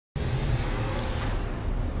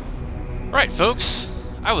Right, folks,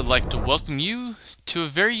 I would like to welcome you to a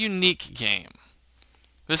very unique game.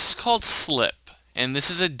 This is called Slip, and this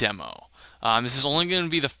is a demo. This is only going to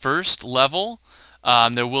be the first level.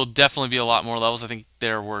 There will definitely be a lot more levels. I think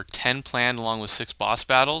there were 10 planned along with 6 boss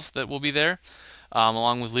battles that will be there,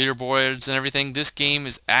 along with leaderboards and everything. This game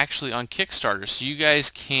is actually on Kickstarter, so you guys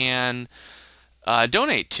can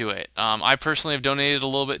donate to it. I personally have donated a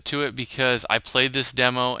little bit to it because I played this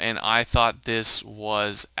demo and I thought this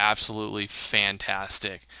was absolutely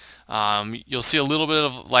fantastic. You'll see a little bit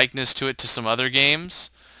of likeness to it to some other games,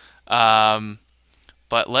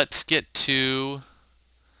 but let's get to...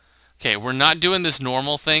 Okay, we're not doing this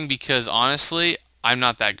normal thing because honestly, I'm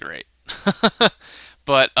not that great.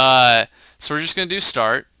 But, so we're just going to do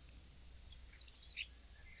start.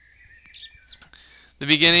 The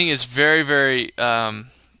beginning is very, very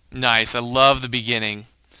nice. I love the beginning.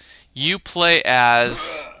 You play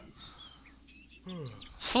as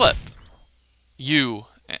Slip. You.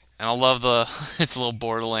 And I love the... it's a little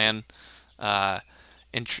Borderland. But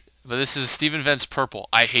this is Steve Invents Purple.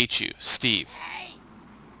 I hate you, Steve.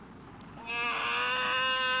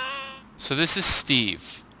 So this is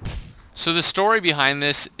Steve. So the story behind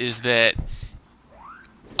this is that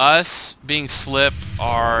us being Slip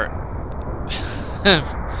are...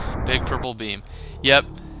 big purple beam. Yep.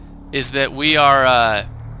 Is that we are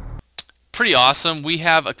pretty awesome. We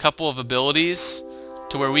have a couple of abilities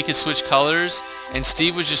to where we could switch colors, and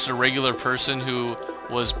Steve was just a regular person who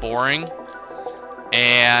was boring,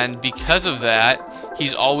 and because of that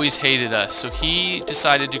he's always hated us. So he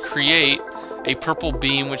decided to create a purple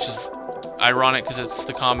beam, which is ironic because it's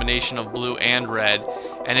the combination of blue and red,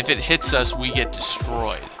 and if it hits us we get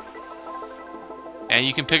destroyed. And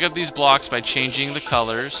you can pick up these blocks by changing the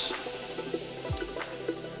colors.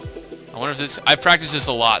 I wonder if this... I practiced this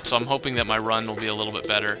a lot, so I'm hoping that my run will be a little bit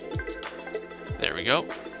better. There we go.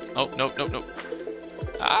 Oh, nope, nope, nope.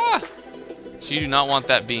 Ah! So you do not want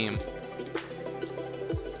that beam.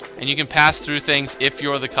 And you can pass through things if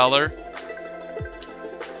you're the color.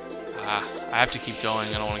 Ah, I have to keep going.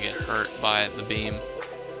 I don't want to get hurt by the beam.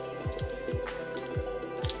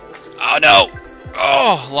 Oh, no!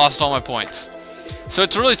 Oh, lost all my points. So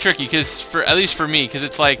it's really tricky, because at least for me, because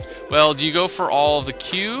it's like, well, do you go for all of the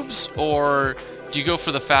cubes, or do you go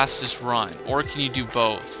for the fastest run, or can you do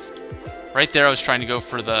both? Right there I was trying to go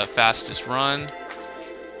for the fastest run.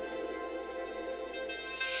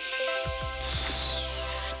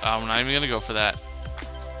 I'm not even gonna go for that.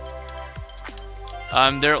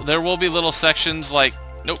 There will be little sections like,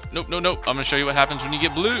 nope, nope, nope, nope. I'm gonna show you what happens when you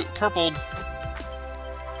get purpled.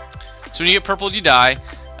 So when you get purpled, you die.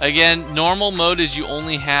 Again, normal mode is you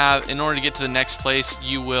only have, in order to get to the next place,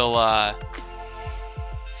 you will,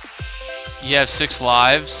 you have 6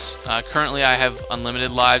 lives. Currently I have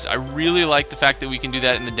unlimited lives. I really like the fact that we can do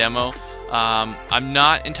that in the demo. I'm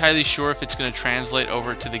not entirely sure if it's going to translate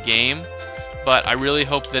over to the game, but I really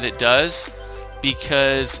hope that it does,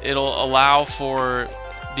 because it'll allow for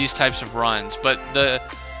these types of runs. But the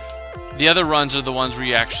other runs are the ones where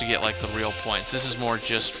you actually get like the real points. This is more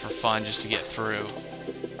just for fun, just to get through.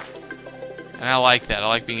 And I like that. I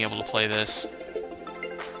like being able to play this.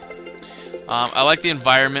 I like the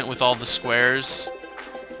environment with all the squares.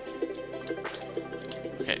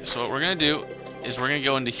 Okay, so what we're going to do is we're going to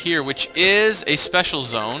go into here, which is a special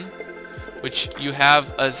zone, which you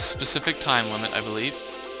have a specific time limit, I believe.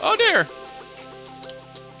 Oh dear!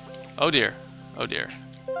 Oh dear. Oh dear.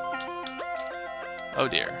 Oh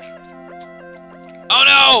dear. Oh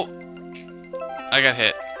no! I got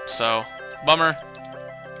hit. So, bummer.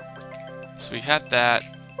 So we had that.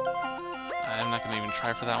 I'm not going to even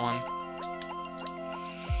try for that one.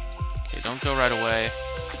 Okay, don't go right away.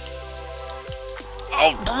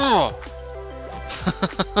 Oh!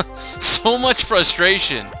 So much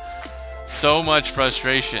frustration. So much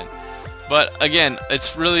frustration. But again,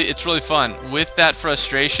 it's really fun. With that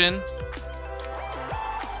frustration...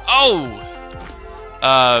 Oh!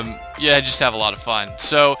 Yeah, just have a lot of fun.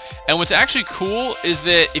 So, and what's actually cool is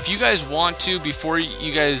that if you guys want to, before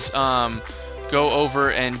you guys go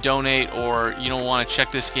over and donate, or you don't want to check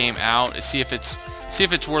this game out, see if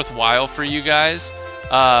it's worthwhile for you guys,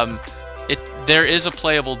 there is a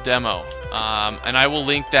playable demo, and I will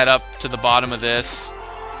link that up to the bottom of this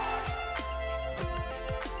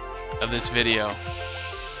video.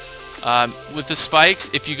 With the spikes,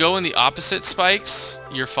 if you go in the opposite spikes,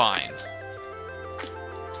 you're fine.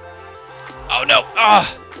 Oh no!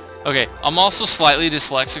 Ah! Okay, I'm also slightly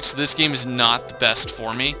dyslexic, so this game is not the best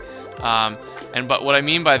for me. But what I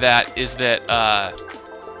mean by that is that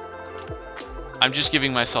I'm just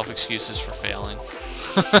giving myself excuses for failing.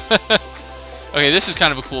 Okay, this is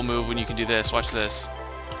kind of a cool move when you can do this. Watch this.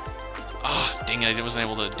 Oh, dang it! I wasn't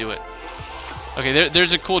able to do it. Okay,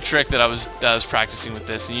 there's a cool trick that I was practicing with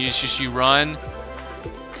this, and you run,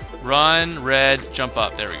 red, jump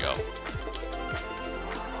up. There we go.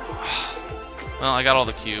 Well, I got all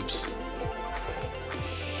the cubes.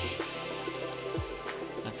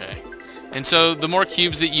 Okay, and so the more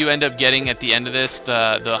cubes that you end up getting at the end of this,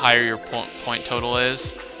 the higher your point total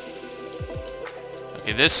is.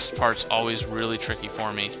 Okay, this part's always really tricky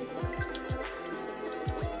for me.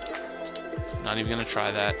 Not even gonna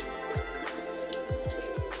try that.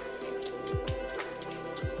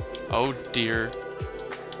 Oh dear.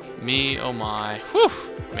 Me, oh my. Whew!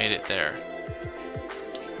 Made it there.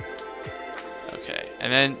 Okay,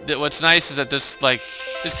 and then what's nice is that this, like,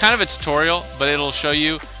 is kind of a tutorial, but it'll show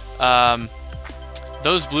you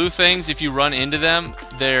those blue things. If you run into them,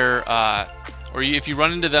 they're if you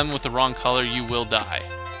run into them with the wrong color, you will die.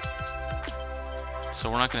 So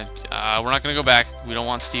we're not gonna go back. We don't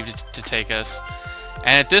want Steve to take us.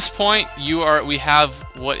 And at this point, we have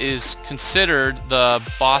what is considered the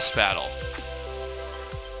boss battle,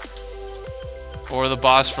 or the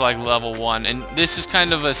boss for like level 1. And this is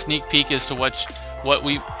kind of a sneak peek as to what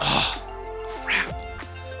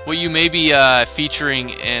you may be featuring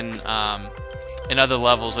in other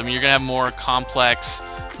levels. I mean, you're gonna have more complex,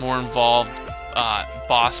 more involved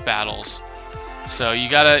boss battles. So you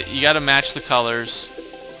gotta match the colors.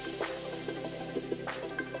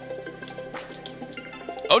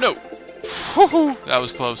 Oh no! Whew, that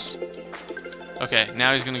was close. Okay,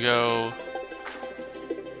 now he's gonna go.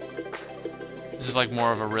 This is like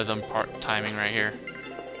more of a rhythm timing right here.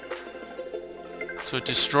 So it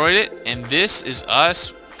destroyed it, and this is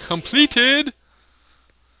us completed.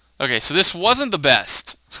 Okay, so this wasn't the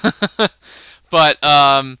best, but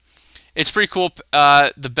it's pretty cool.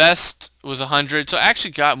 The best was 100, so I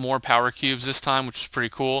actually got more power cubes this time, which is pretty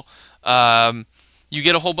cool. You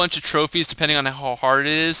get a whole bunch of trophies depending on how hard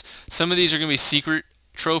it is. Some of these are going to be secret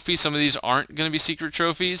trophies. Some of these aren't going to be secret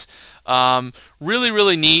trophies. Really,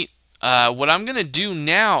 really neat. What I'm going to do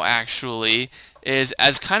now, actually, is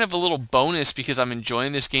as kind of a little bonus, because I'm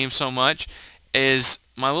enjoying this game so much, is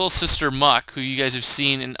my little sister MUK, who you guys have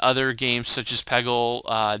seen in other games such as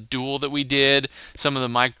Peggle Duel that we did, some of the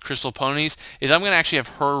My Crystal Ponies, is I'm going to actually have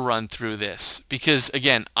her run through this. Because,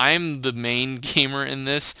 again, I'm the main gamer in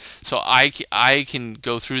this, so I can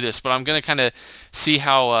go through this. But I'm going to kind of see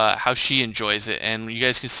how she enjoys it, and you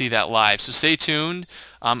guys can see that live. So stay tuned.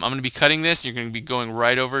 I'm going to be cutting this, and you're going to be going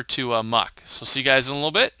right over to MUK. So see you guys in a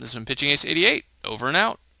little bit. This has been Pitching Ace 88. Over and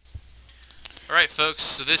out. Alright folks,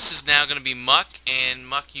 so this is now going to be MUK, and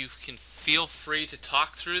MUK, you can feel free to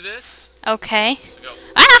talk through this. Okay. So go.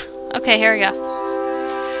 Ah! Okay, here we go.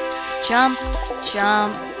 Jump,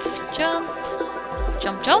 jump, jump,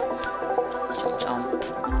 jump, jump, jump, jump.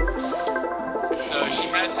 So she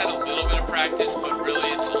has had a little bit of practice, but really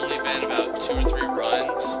it's only been about 2 or 3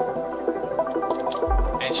 runs.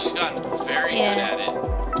 And she's gotten very good at it.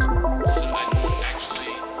 So it's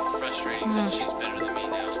actually frustrating that she's better than me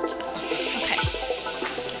now.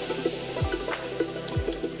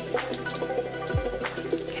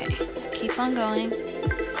 Keep on going.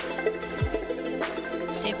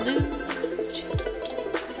 Stay blue.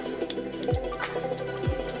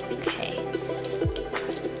 Okay.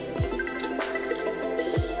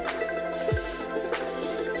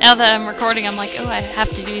 Now that I'm recording, I'm like, oh, I have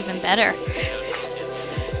to do even better. Keep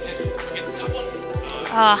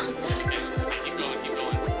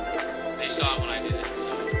going. They saw it when I did it,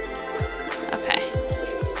 so. Okay.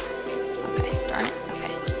 Okay, darn it.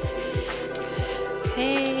 Okay.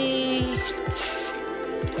 Okay.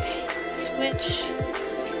 Switch.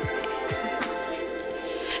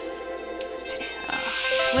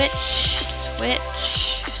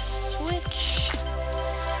 Switch.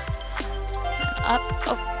 Up.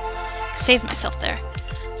 Oh, saved myself there.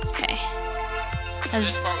 Okay.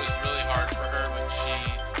 This part was really hard for her, but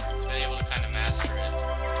she's been able to kind of master it.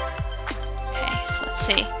 Okay, so let's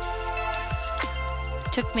see.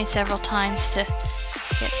 Took me several times to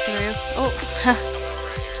get through. Oh.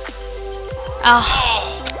 Oh.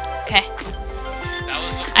 Okay. That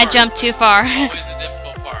was the part. I jumped too far. Always the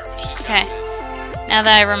difficult part, but she's got this. Now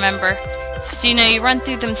that I remember. So, you know, you run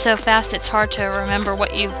through them so fast, it's hard to remember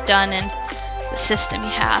what you've done and the system you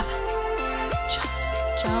have.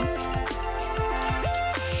 Jump.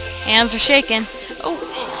 Hands are shaking. Oh,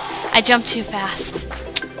 I jumped too fast.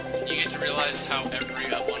 You get to realize how every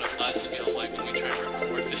one of us feels like when we try to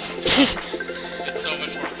record this. It's so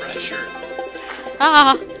much more pressure.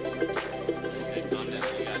 Ah. Okay, calm down.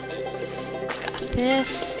 You got this. Got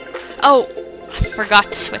this. Oh, I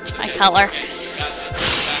forgot to switch my color. Okay, you got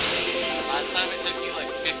this. Last time it took you like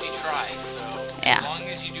 50 tries, so. Yeah. As long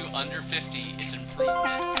as you do under 50, it's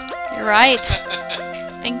improvement. You're right.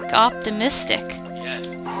 Think optimistic.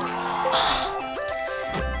 Yes, of course.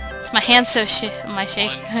 It's my hand so my shake.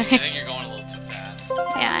 One, I think you're going a little too fast.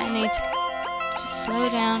 Yeah, I need to just slow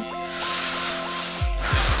down.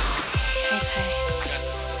 Okay. You got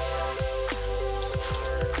the sister.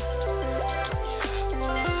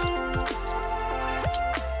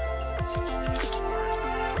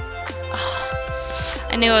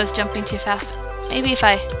 I knew I was jumping too fast. Maybe if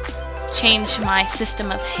I change my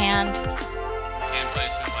system of hand. Hand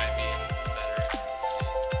placement might be better. Let's see.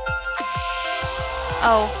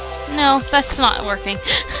 Oh, no, that's not working.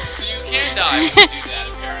 So you can die when you do that,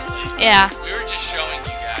 apparently. Yeah. We were just showing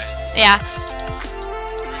you guys. Yeah.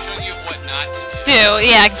 We were showing you what not to do.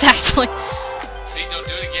 Yeah, exactly. See, don't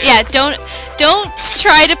do it again. Yeah, don't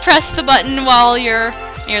try to press the button while you're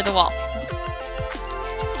near the wall.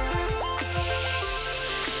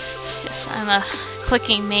 It's just, I'm a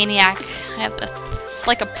clicking maniac. It's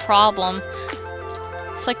like a problem.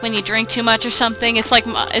 It's like when you drink too much or something. It's like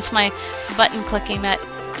it's my button clicking that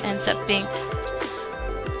ends up being.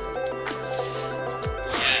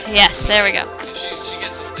 Yes, there we go. She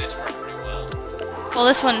gets this next part pretty well. Well,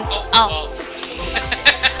 this one, Oh.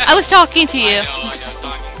 I was talking to you. I know.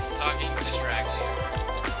 Talking distracts you.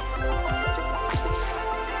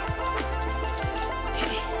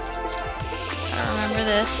 Okay. Gotta remember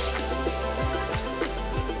this.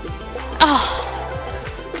 Oh.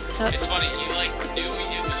 So. It's funny, you like knew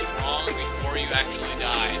it was wrong before you actually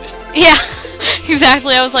died. Yeah,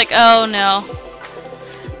 exactly. I was like, oh no.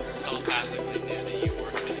 Telepathically knew that you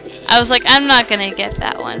weren't gonna get it. I was like, I'm not gonna get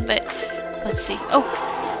that one, but let's see. Oh,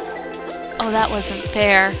 that wasn't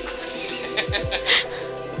fair.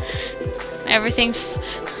 Everything's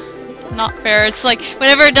not fair. It's like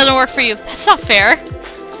whenever it doesn't work for you, that's not fair.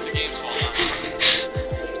 It's the game's fault, not mine.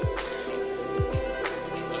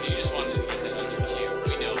 Oh, you just wanted to get that under cube.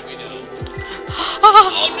 We know.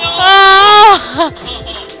 Oh no! Oh!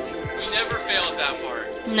 We never fail at that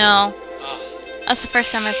part. No, Oh. that's the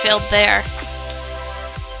first time I failed there.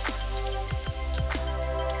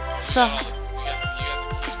 So, You got the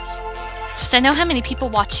cube, so we don't have just I know how many people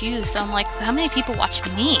watch you, so I'm like, how many people watch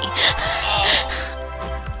me?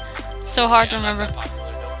 So hard to remember. Not that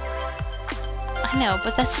popular, don't worry. I know,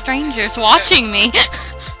 but that's strangers watching me.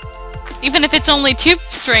 Even if it's only 2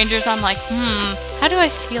 strangers, I'm like, how do I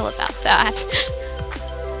feel about that?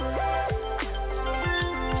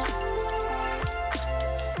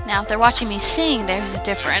 Now, if they're watching me sing, there's a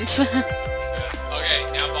difference. Good. Okay,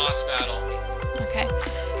 now boss battle. Okay.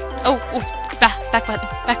 Oh, back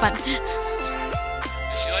button.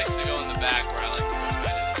 She likes to go in the back where I like to go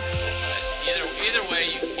right in the middle, but either way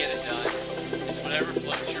you can get it done. It's whatever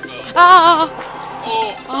floats your boat. Oh!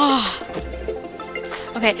 Oh!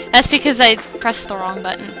 Okay, that's because I pressed the wrong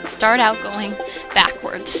button. Start out going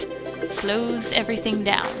backwards. Slows everything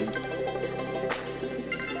down.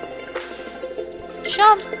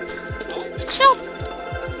 Jump! Jump!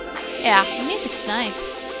 Yeah, the music's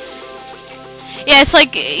nice. Yeah, it's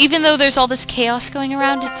like, even though there's all this chaos going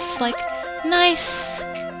around, it's like, nice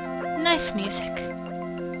music.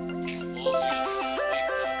 It's lulls you to sleep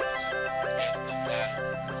though, so you forget the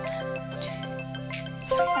pattern.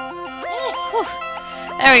 Whew.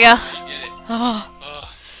 There we go. She did it.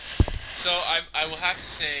 Oh. So I will have to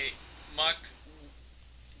say, Muck,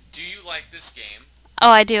 do you like this game? Oh,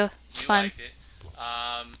 I do. It's You fun. liked it.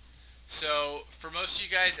 So for most of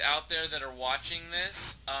you guys out there that are watching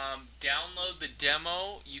this, download the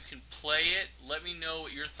demo. You can play it. Let me know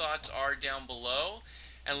what your thoughts are down below.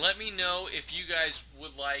 And let me know if you guys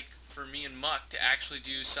would like for me and Muck to actually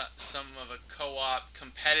do some of a co-op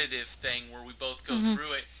competitive thing where we both go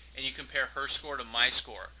through it and you compare her score to my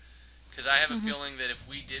score. Because I have a feeling that if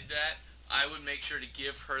we did that, I would make sure to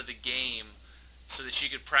give her the game so that she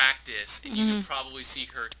could practice, and you could probably see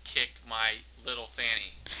her kick my little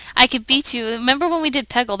Fanny. I could beat you. Remember when we did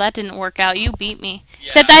Peggle? That didn't work out. You beat me. Yeah.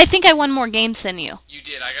 Except I think I won more games than you. You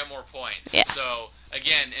did. I got more points. Yeah. So,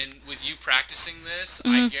 again, and with you practicing this,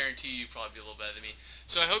 I guarantee you'd probably be a little better than me.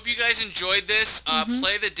 So I hope you guys enjoyed this.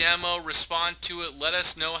 Play the demo, respond to it, let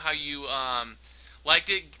us know how you liked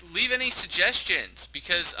it. Leave any suggestions,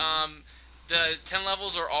 because the 10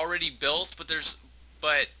 levels are already built, but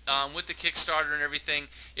with the Kickstarter and everything,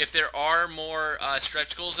 if there are more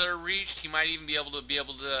stretch goals that are reached, he might even be able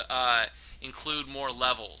to include more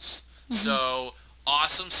levels. So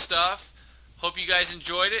awesome stuff. Hope you guys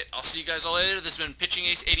enjoyed it. I'll see you guys all later. This has been Pitching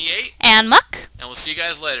Ace 88, And Muck. and we'll see you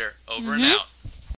guys later. Over and out.